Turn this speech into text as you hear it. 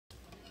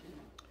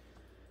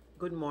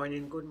Good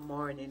morning,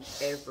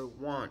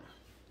 everyone.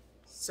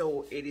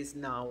 So it is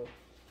now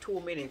 2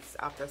 minutes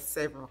after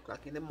 7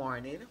 o'clock in the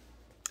morning.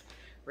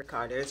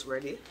 Ricardo is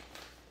ready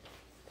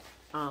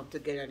to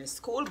get on his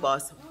school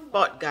bus.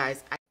 But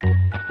guys, I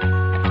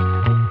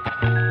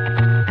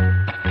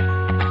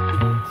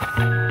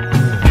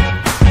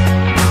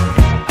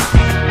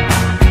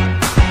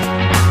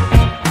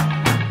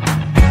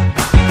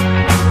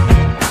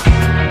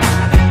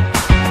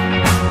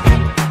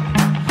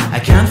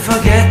can't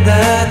forget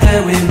the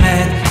day we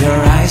met. Your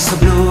eyes so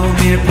blue,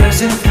 me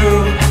pressing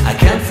through. I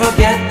can't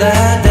forget the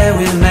day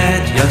we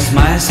met. Your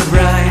smile so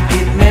bright,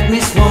 it made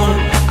me swoon.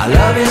 Our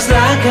love is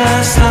like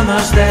a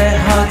summer's day,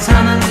 hot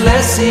and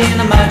endless in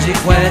a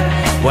magic way.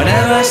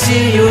 Whenever I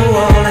see you,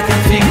 all I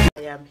can think.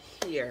 I am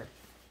here,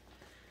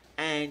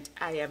 and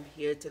I am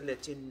here to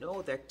let you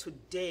know that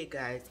today,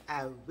 guys,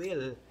 I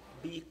will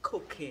be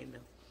cooking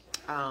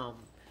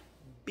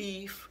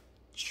beef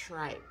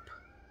tripe.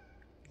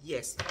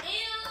 Yes,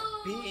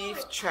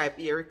 beef tripe.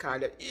 Ew,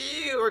 Ricardo.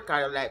 Ew,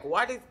 Ricardo. Like,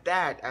 what is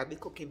that? I'll be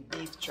cooking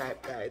beef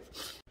tripe, guys.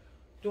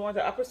 Do you want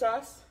the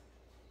applesauce?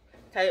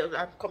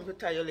 I'm coming to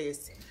tell you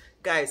this,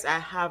 guys. I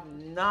have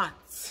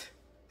not,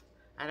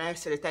 and I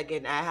said it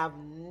again. I have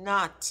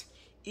not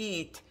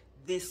eat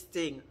this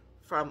thing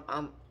from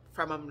I'm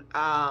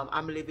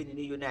living in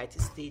the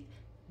United States.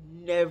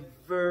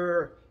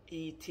 Never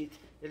eat it.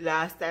 The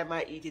last time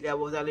I eat it, I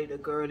was a little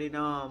girl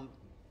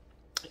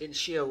in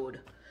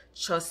Sherwood.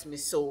 Trust me.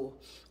 So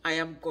I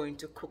am going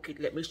to cook it.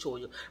 Let me show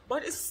you.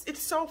 But it's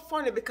so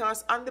funny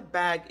because on the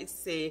bag it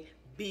say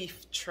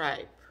beef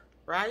tripe,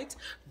 right?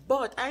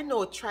 But I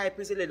know tripe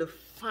is a little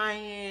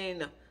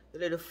fine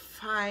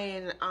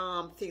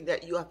thing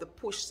that you have to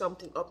push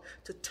something up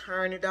to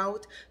turn it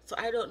out. So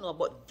I don't know,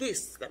 but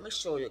this, let me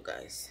show you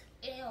guys.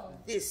 Ew.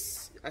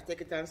 This, I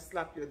take it and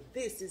slap you.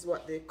 This is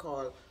what they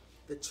call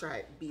the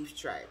tripe, beef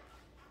tripe.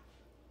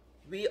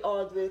 We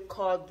always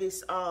call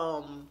this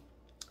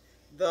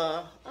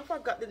I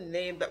forgot the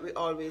name that we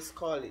always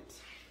call it,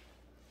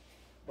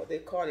 but they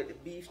call it the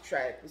beef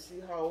tripe. You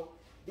see how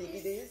big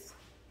it is?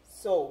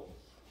 So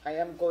I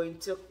am going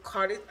to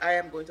cut it. I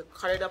am going to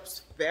cut it up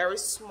very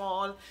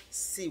small,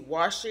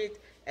 wash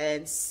it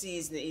and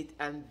season it,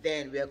 and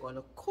then we are going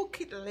to cook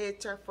it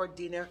later for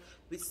dinner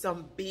with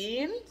some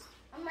beans.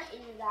 I'm not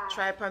eating that.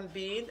 Tripe and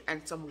bean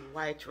and some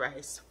white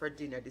rice for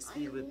dinner this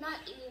evening. I'm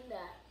not eating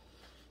that.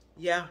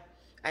 Yeah,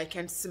 I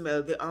can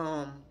smell the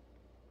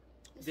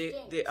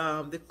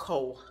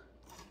cow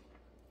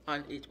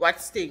on it. What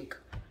stink?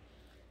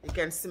 You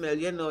can smell,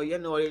 you know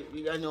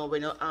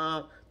when you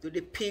do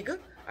the pig,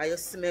 you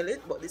smell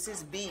it, but this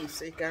is beef,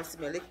 so you can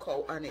smell the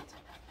cow on it.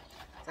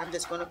 So I'm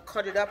just gonna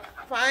cut it up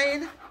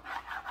fine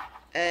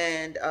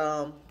and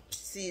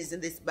season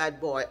this bad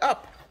boy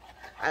up.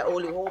 I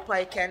only hope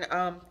I can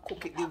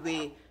cook it the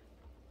way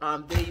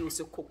they used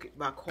to cook it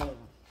back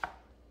home.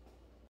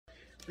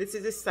 This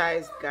is the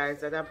size, guys,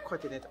 that I'm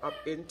cutting it up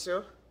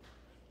into.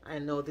 I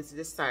know this is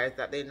the size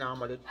that they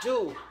normally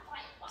do,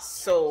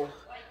 so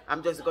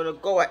I'm just gonna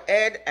go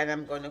ahead and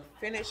I'm gonna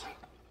finish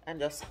and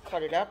just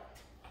cut it up,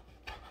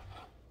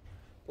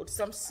 put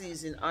some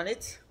seasoning on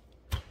it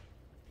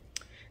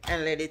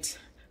and let it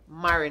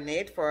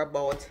marinate for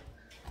about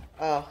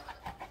hour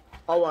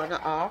to hour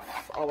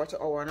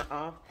and a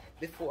half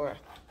before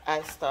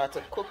I start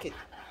to cook it.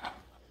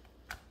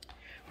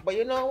 But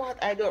you know what,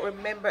 I don't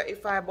remember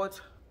if but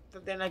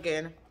then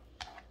again,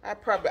 I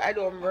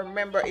don't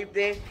remember if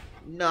they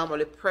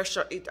normally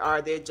pressure it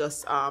or they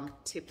just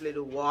tip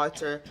little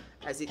water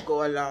as it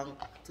go along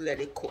to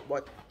let it cook.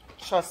 But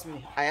trust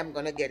me, I am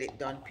gonna get it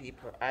done,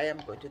 people. I am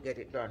going to get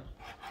it done.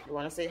 You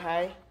want to say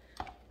hi,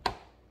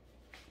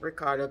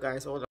 Ricardo?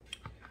 Guys, hold on.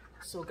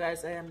 So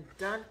guys, I am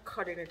done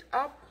cutting it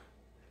up,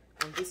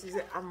 and this is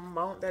the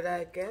amount that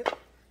I get.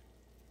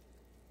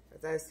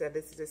 As I said,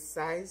 this is the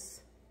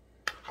size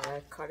that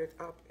I cut it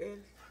up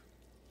in.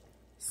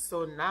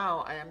 So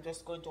now I am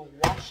just going to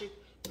wash it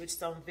with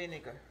some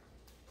vinegar.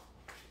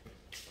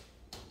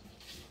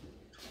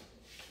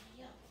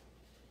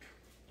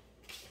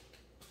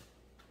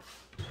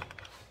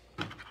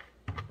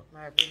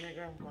 My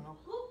vinegar, I'm gonna.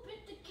 Who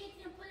picked the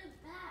cake and put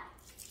it back?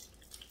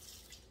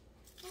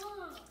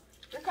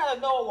 Because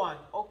no one.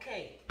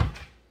 Okay.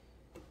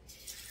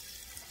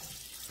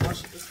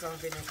 Wash it with some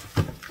vinegar.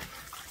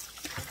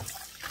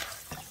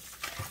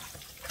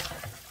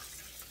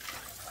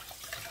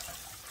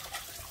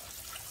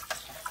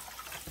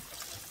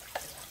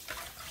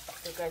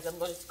 So guys, I'm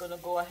just gonna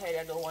go ahead.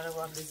 I don't want to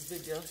run this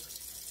video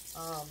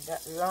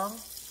that long.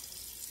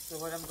 So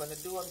what I'm gonna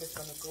do, I'm just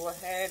gonna go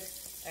ahead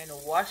and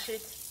wash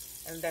it,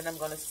 and then I'm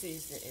gonna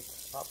season it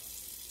up.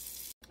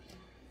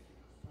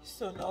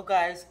 So now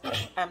guys,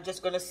 I'm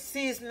just gonna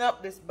season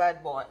up this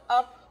bad boy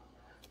up.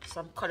 So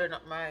I'm cutting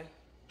up my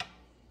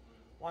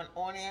one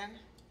onion.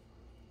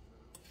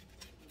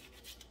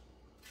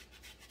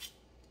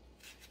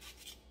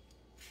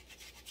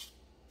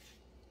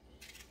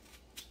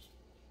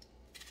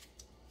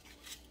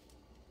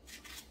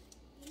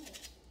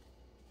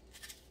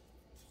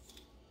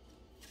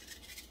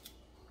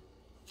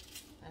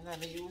 And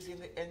I'm using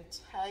the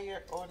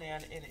entire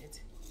onion in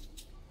it.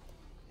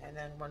 And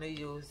I'm going to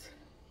use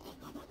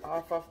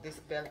half of this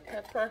bell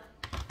pepper.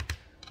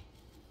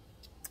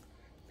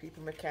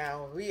 People, I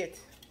can't wait.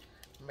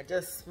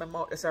 My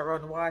mouth is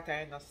around water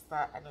and I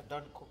start and I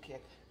don't cook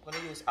yet. I'm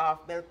going to use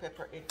half bell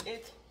pepper in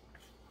it.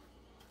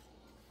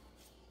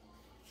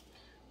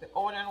 The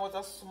onion was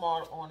a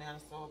small onion,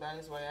 so that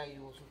is why I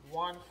use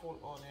one full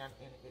onion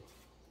in it.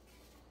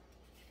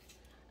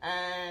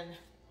 And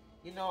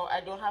you know, I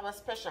don't have a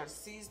special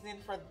seasoning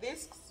for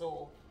this,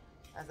 so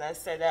as I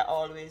said, I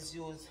always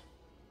use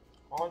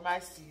all my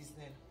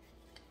seasoning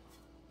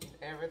in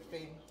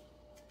everything.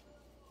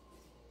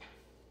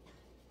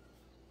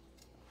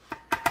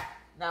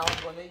 Now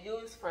I'm going to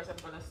use, first I'm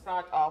going to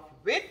start off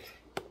with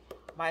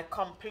my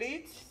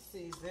complete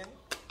season.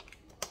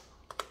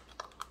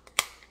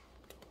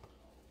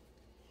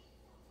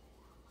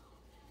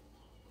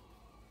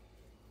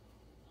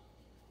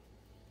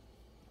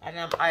 And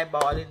I'm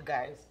eyeballing,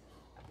 guys.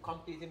 I'm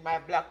completing my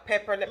black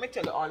pepper. Let me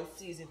tell you all the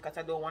seasoning because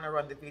I don't want to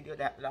run the video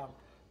that long.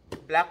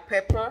 Black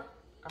pepper.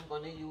 I'm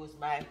going to use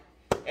my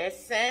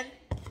essence.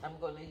 I'm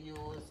going to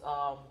use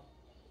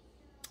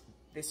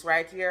this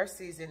right here,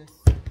 seasoned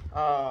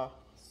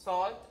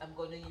salt. I'm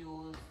going to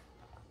use,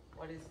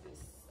 what is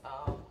this?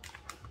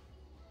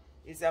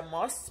 It's a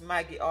must.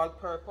 Maggi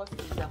all-purpose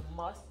is a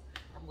must.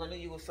 I'm going to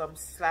use some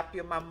Slap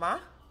Your Mama.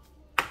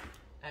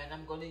 And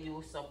I'm going to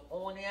use some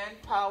onion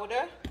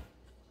powder.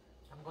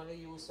 I'm going to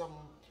use some,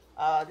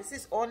 this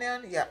is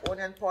onion, yeah,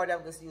 onion powder.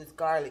 I'm going to use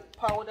garlic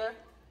powder.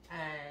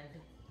 And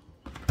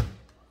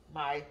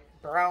my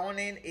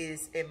browning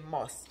is a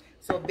must.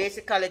 So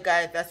basically,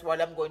 guys, that's what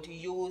I'm going to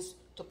use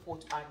to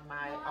put on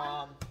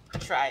my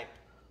tripe.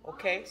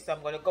 Okay, so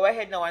I'm going to go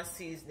ahead now and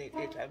season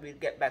it and we'll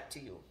get back to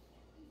you.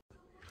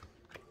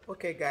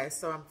 Okay, guys,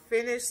 so I'm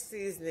finished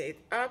seasoning it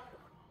up.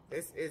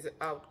 This is the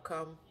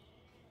outcome.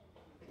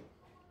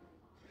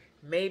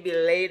 Maybe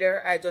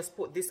later I just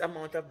put this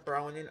amount of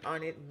browning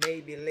on it.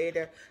 Maybe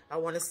later I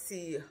want to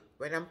see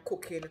when I'm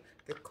cooking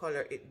the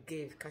color it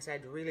gives, because I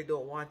really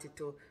don't want it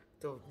to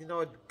you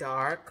know,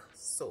 dark.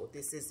 So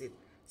this is it.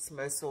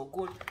 Smells so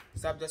good.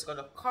 So I'm just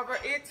gonna cover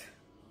it,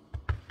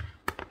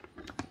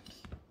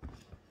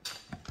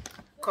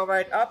 cover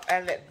it up,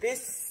 and let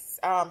this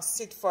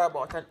sit for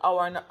about an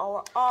hour and an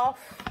hour off.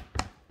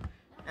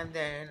 And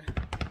then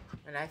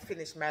when I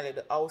finish my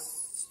little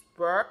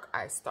housework,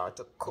 I start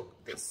to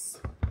cook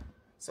this.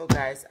 So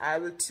guys, I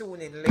will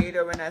tune in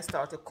later when I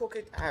start to cook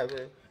it. I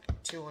will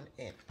tune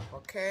in,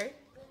 okay?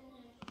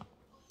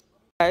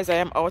 Guys, I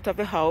am out of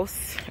the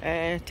house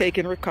and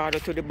taking Ricardo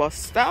to the bus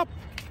stop.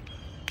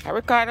 Hi,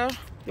 Ricardo.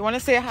 You want to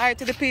say hi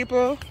to the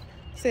people?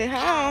 Say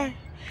hi.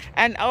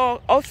 And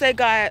also,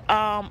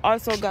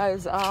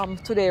 guys,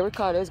 today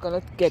Ricardo is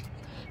gonna get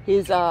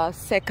his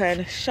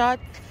second shot.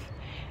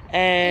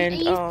 And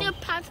you still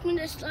pass me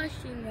the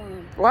slushy,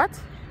 Mom. What?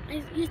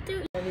 And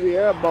we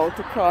are about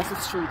to cross the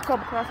street.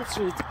 Come cross the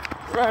street.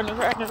 Run,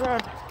 run,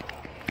 run.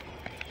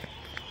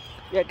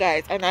 Yeah,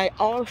 guys, and I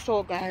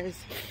also, guys,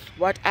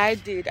 what I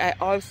did, I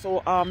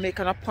also make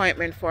an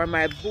appointment for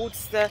my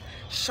booster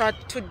shot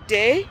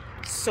today.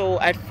 So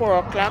at 4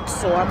 o'clock,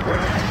 so I'm going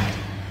to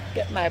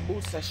get my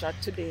booster shot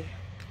today.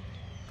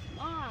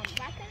 Mom,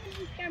 why can't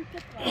you come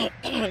pick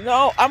up?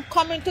 No, I'm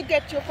coming to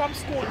get you from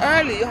school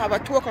early. You have a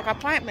 2 o'clock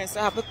appointment, so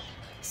I have to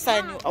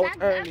sign you out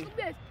early.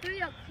 That's 3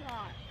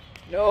 o'clock.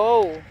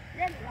 No.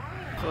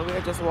 So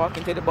we're just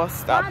walking to the bus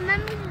stop.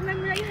 Mom,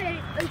 remember you had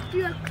it like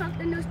 3 o'clock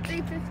and it was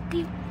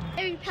 3:50.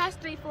 Then we passed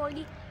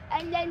 3:40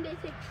 and then they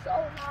took so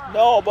long.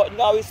 No, but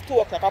now it's 2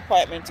 o'clock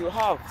appointment you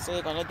have, so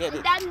you're gonna get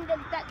it. Then the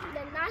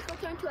night will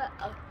turn to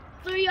a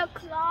 3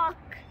 o'clock.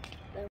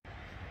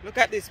 Look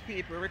at these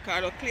people.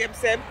 Ricardo claims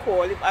same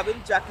cold. Him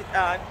having jacket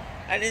on,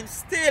 and him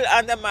still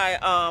under my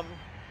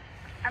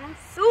I'm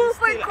super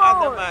still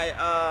cold. under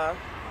my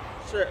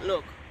shirt.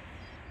 Look,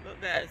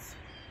 guys,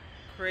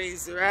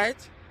 crazy,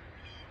 right?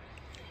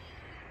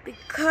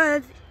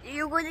 Because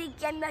you're gonna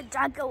get my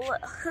jacket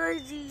with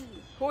hoodie.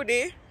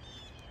 Hoodie.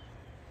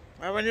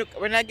 And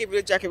when I give you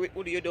a jacket with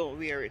hoodie, you don't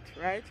wear it,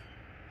 right?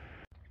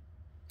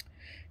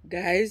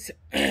 Guys,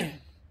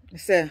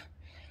 so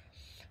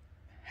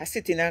I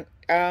sit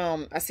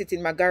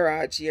in my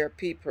garage here,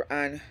 people,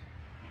 and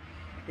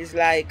it's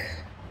like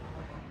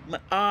my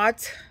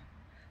heart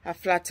a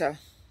flutter.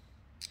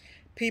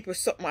 People,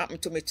 something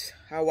happened to me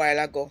a while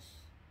ago.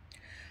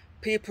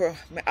 People,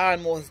 me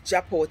almost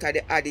drop out of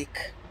the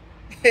attic.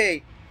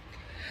 Hey,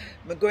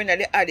 me going to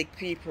the attic,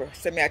 people.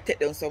 So me I take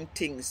down some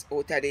things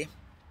out of the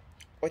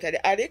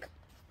attic.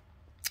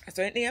 That's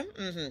what it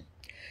name?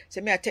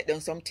 So me I take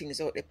down some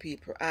things out the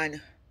people,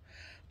 and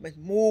me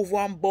move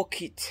one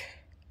bucket.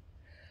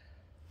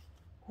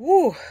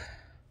 Woo!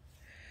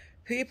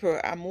 People,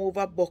 I move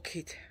a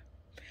bucket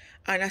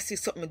and I see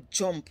something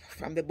jump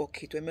from the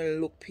bucket. When I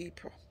look,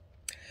 people,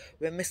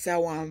 when I saw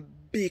one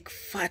big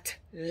fat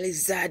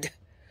lizard.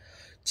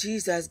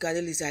 Jesus, God,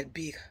 the lizard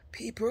big.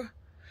 People,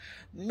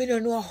 me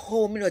don't know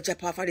how me no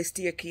jump off of the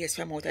staircase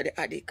from out of the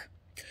attic.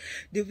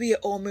 The way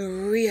how me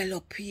reel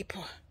up,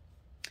 people,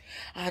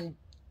 and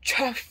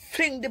try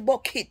fling the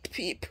bucket,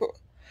 people,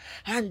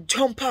 and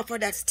jump off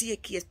of that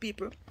staircase,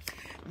 people.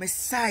 My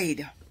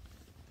side,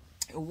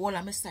 the whole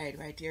of my side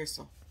right here,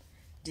 so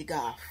dig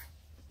off.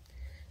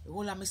 The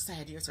whole of my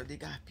side here, so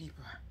dig off,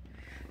 people.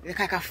 Look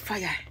like a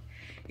fire.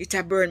 It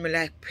a burn me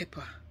like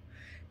pepper.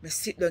 Me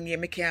sit down here,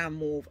 me can't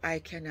move. I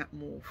cannot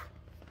move.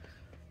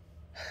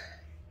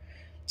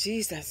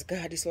 Jesus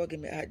God,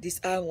 this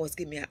almost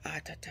give me a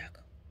heart attack.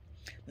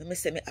 Me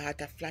say my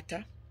heart a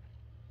flatter.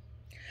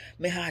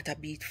 My heart a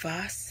beat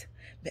fast.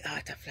 My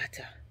heart a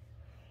flatter.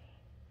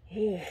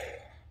 Oh,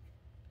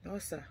 no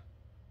sir.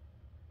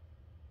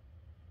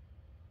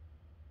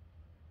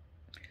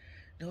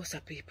 No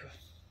sir, people.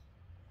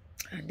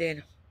 And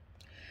then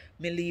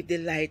me leave the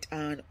light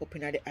on up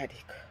in the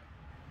attic.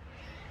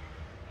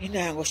 You know,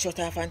 I'm going to shut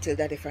off until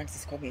Daddy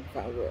Francis come in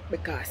for work.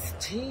 Because,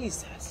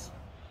 Jesus.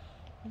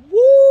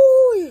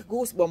 Woo!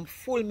 Goosebumps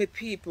full me,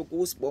 people.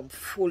 Goosebumps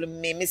full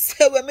me. Me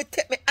say when me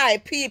take my eye,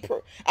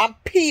 people, and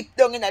peep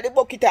down in the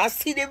bucket and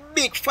see the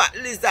big fat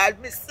lizard.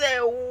 Me say,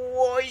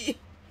 whoa.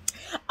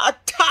 I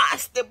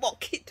toss the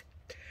bucket.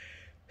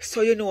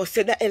 So you know,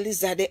 say the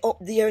lizard they up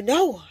there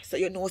now. So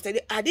you know, say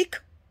the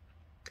attic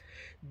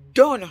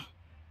done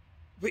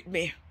with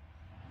me.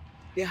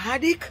 The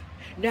attic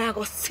now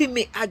go see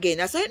me again.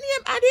 I say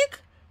name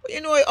attic. But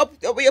you know, up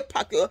where you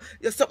pack your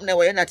something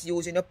where you're not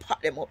using, you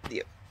pack them up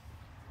there.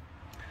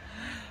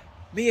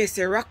 Me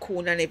say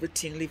raccoon and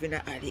everything live in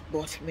the attic,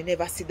 but me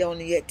never sit down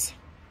yet.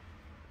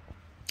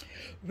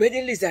 Where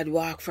the lizard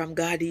walk from,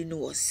 God he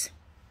knows.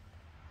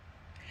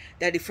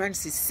 Daddy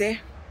Francis say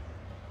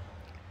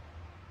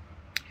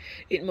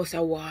it must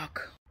have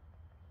walk.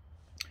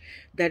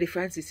 Daddy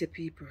Francis say,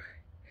 people,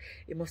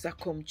 it must have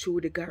come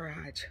through the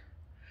garage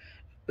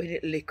when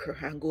it liquor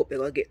and go up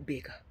there and get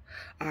bigger.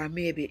 Or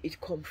maybe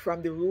it come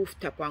from the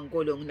rooftop and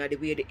go down the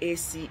way the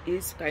AC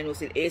is. Because I know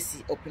the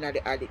AC up in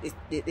the attic,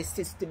 the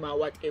system or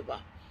whatever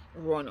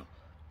run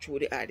through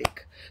the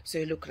attic. So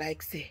it look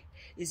like, say,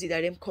 is it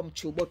that them come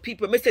through? But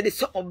people may say there's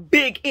something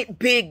big, it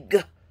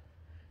big.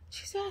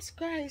 Jesus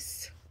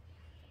Christ.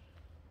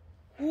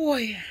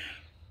 Boy,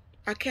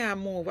 I can't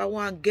move. I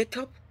want to get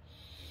up,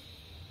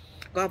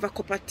 go have a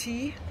cup of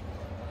tea,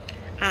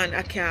 and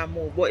I can't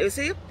move. But you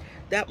see,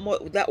 that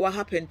what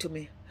happened to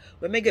me.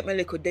 When I get my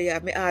little day, I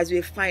always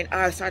will find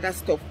all sort of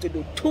stuff to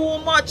do. Too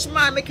much,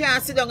 man. I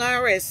can't sit down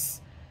and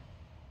rest.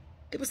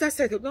 They must have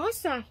said, no,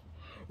 sir.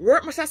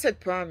 Work must have said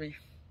for me.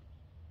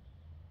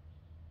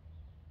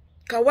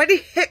 Because what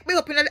the heck me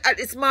up in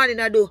this morning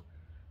I do?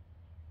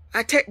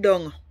 I take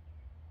down.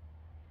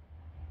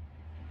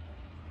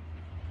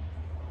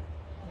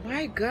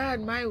 My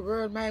God, my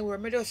word, my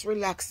word. I just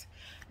relax.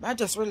 I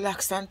just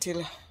relax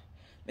until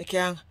I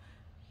can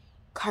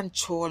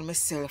control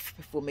myself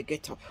before I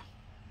get up.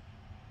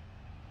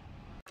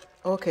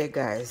 Okay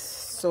guys,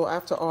 so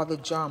after all the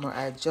drama,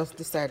 I just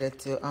decided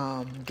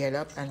to get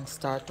up and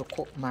start to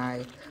cook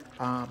my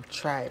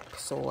tripe.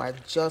 So I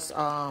just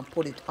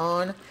put it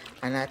on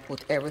and I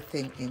put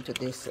everything into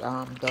this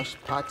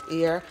Dutch pot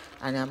here,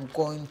 and I'm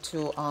going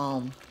to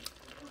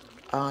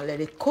let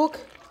it cook,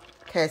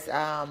 because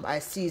I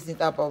seasoned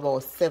it up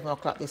about 7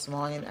 o'clock this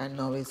morning and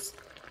now it's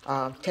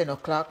 10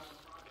 o'clock.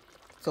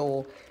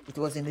 So it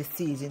was in the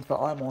season for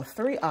almost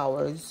 3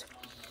 hours.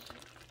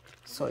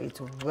 So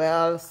it's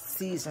well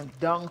seasoned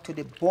down to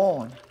the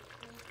bone.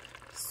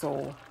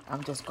 So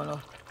I'm just gonna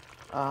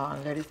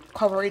let it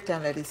cover it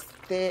and let it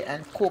stay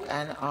and cook.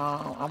 And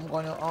I'm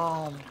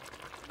gonna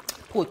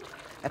put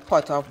a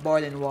pot of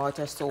boiling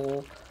water.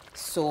 So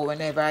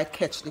whenever I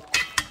catch the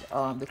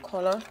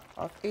color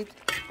of it,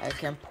 I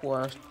can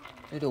pour a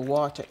little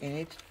water in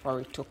it for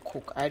it to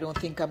cook. I don't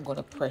think I'm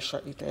gonna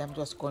pressure it. I'm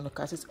just gonna,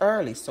 cause it's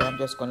early, so I'm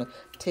just gonna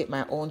take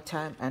my own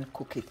time and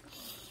cook it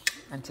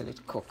until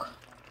it cooks.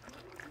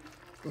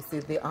 This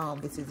is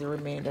the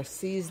remainder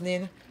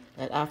seasoning,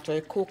 and after I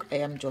cook, I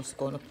am just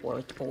going to pour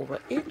it over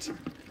it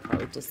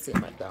for it to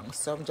simmer down.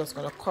 So I'm just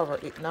going to cover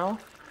it now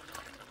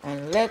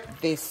and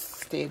let this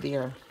stay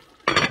there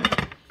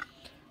a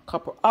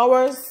couple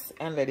hours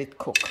and let it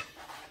cook.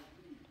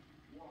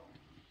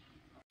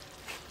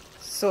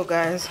 So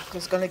guys,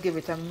 just going to give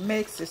it a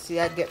mix to see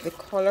I get the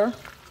color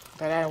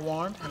that I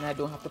want, and I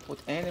don't have to put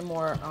any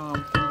more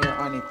thing there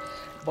on it.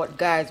 But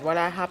guys, what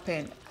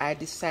happened, I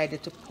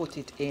decided to put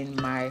it in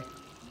my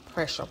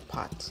pressure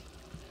pot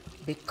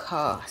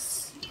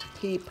because,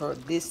 people,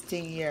 this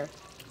thing here,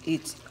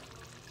 it's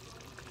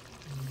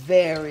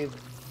very,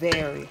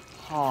 very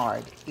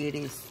hard. It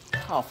is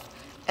tough,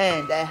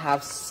 and I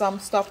have some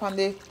stuff on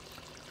the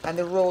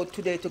road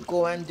today to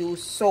go and do,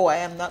 so I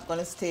am not going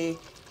to stay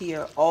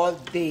here all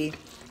day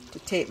to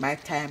take my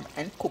time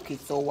and cook it.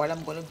 So what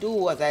I'm going to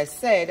do, as I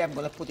said, I'm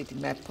going to put it in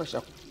my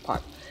pressure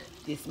pot.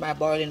 This is my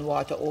boiling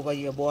water over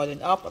here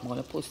boiling up. I'm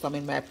going to put some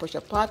in my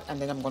pressure pot,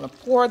 and then I'm going to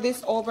pour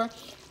this over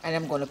and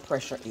I'm going to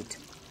pressure it.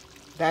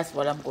 That's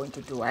what I'm going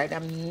to do, right?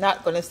 I'm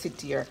not going to sit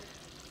here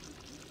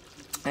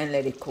and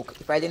let it cook.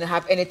 If I didn't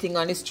have anything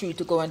on the street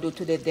to go and do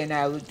today, then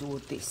I will do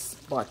this.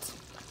 But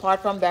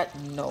apart from that,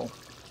 no.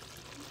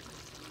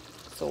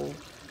 So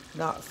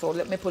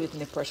let me put it in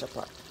the pressure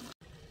pot.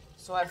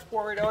 So I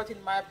pour it out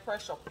in my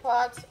pressure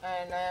pot,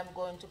 and I am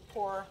going to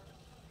pour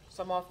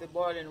some of the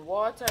boiling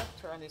water,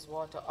 turn this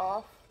water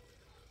off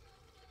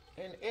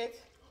in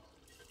it.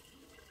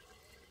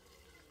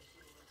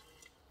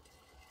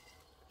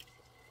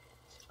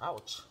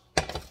 Ouch.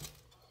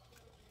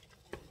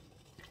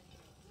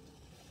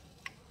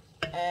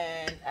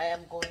 And I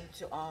am going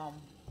to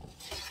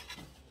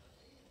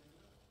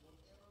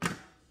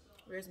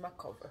where's my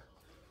cover?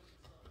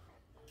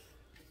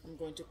 I'm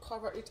going to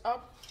cover it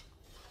up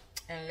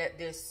and let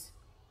this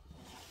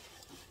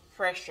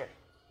pressure.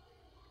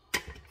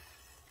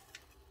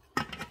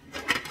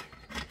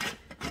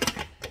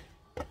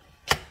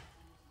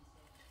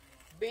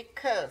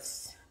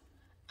 Because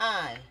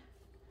I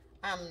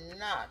am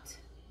not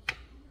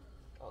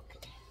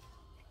okay.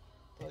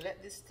 So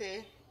let this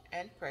stay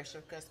and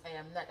pressure, because I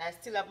am not, I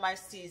still have my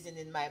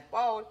seasoning in my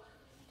bowl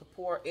to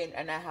pour in,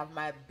 and I have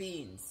my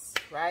beans,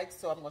 right?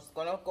 So I'm just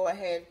gonna go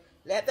ahead,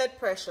 let that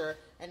pressure,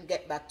 and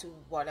get back to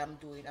what I'm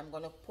doing. I'm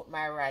gonna put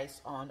my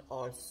rice on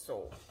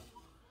also.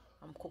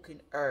 I'm cooking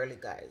early,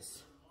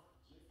 guys.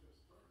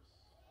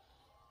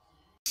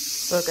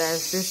 So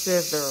guys, this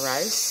is the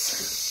rice.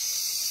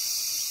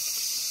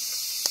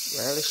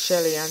 Well, the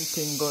shelly and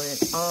thing going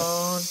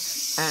on,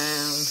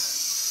 and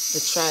the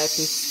tripe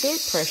is still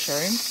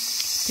pressuring.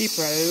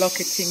 People are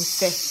lucky things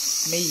that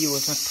may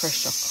use a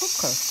pressure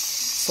cooker.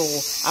 So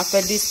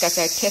after this, guys,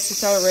 I test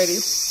it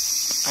already.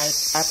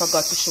 I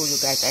forgot to show you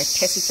guys. I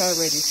test it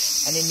already,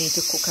 and you need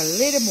to cook a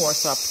little more.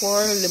 So I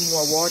pour a little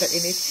more water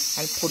in it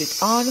and put it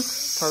on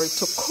for it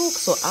to cook.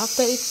 So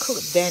after it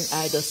cooked, then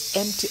I just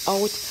empty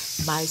out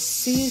my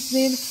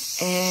seasoning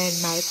and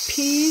my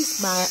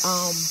peas, my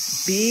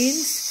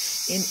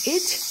beans in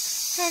it,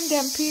 and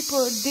then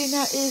people,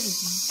 dinner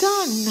is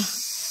done.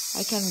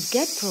 I can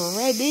get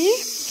ready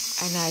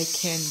and I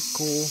can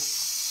go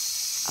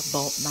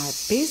about my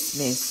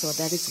business. So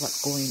that is what's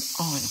going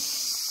on.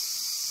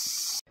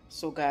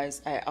 So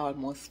guys, I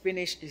almost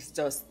finished. It's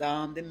just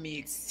the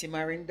meat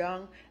simmering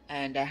down,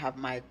 and I have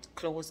my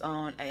clothes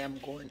on. I am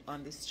going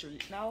on the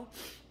street now,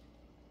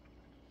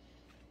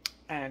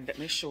 and let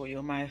me show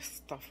you my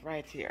stuff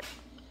right here.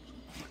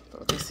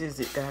 So this is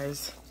it,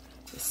 guys.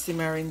 It's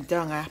simmering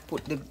down. I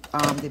put the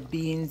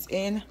beans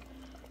in,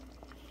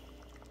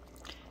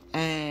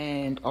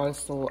 and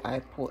also I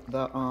put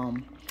the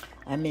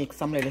I make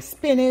some little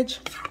spinach.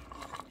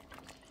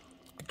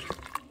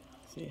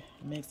 See,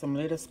 I make some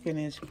little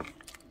spinach.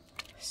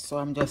 So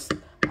I'm just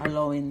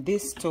allowing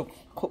this to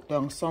cook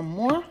down some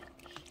more.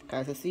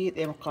 Guys, you see,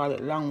 they call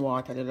it long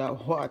water. The long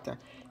water,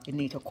 you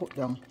need to cook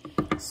down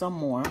some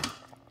more.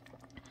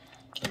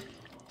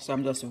 So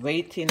I'm just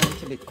waiting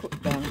until it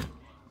cooked down,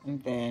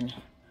 and then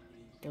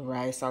the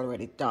rice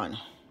already done.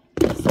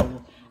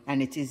 So,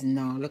 and it is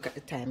now, look at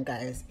the time,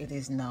 guys, it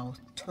is now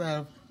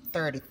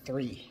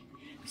 12:33.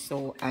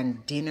 So,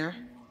 and dinner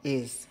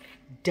is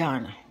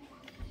done.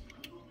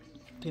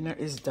 Dinner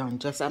is done.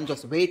 I'm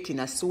just waiting.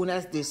 As soon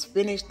as this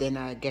finished, then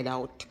I get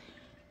out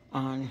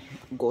and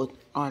go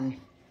on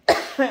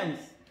to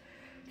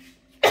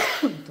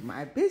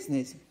my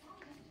business.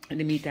 In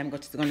the meantime, I'm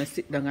just gonna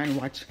sit down and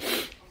watch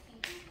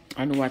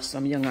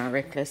some Young and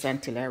Reckless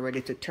until I'm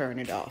ready to turn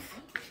it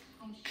off.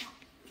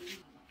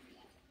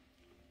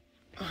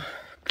 Oh,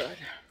 God.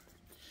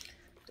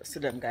 Just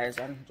sit down, guys,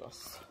 and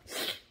just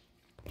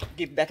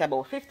give that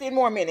about 15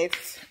 more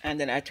minutes, and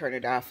then I turn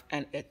it off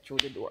and head through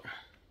the door.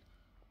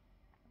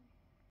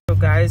 So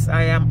guys,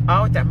 I am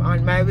out. I'm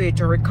on my way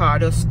to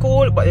Ricardo's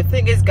school, but the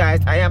thing is,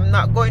 guys, I am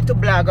not going to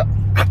blog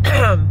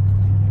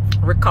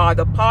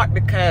Ricardo part,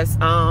 because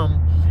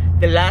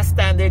the last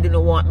time they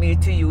didn't want me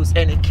to use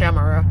any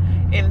camera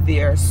in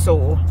there,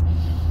 so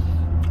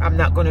I'm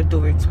not gonna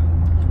do it.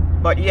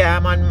 But yeah,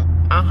 I'm on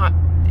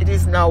it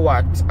is now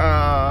what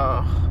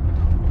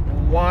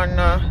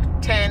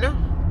 1:10,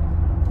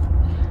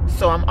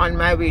 so I'm on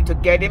my way to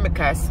get him,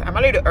 because I'm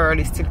a little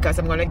early still, because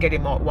I'm gonna get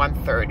him at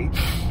 1:30.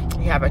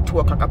 He have a 2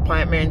 o'clock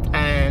appointment,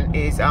 and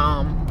his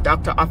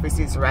doctor office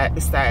is right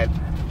beside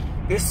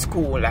this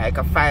school, like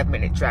a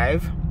 5-minute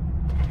drive.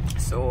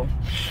 So,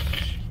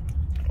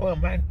 oh,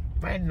 my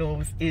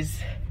nose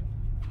is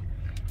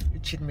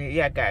itching me.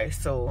 Yeah, guys,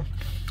 so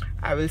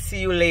I will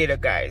see you later,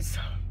 guys.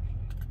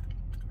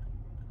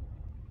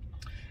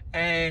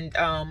 And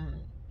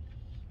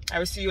I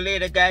will see you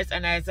later, guys.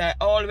 And as I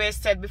always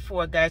said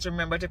before, guys,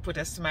 remember to put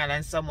a smile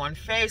on someone's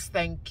face.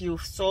 Thank you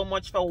so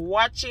much for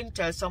watching.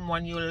 Tell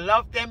someone you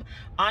love them.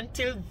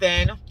 Until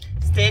then,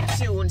 stay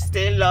tuned,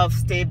 stay loved,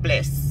 stay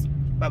blessed.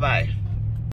 Bye-bye.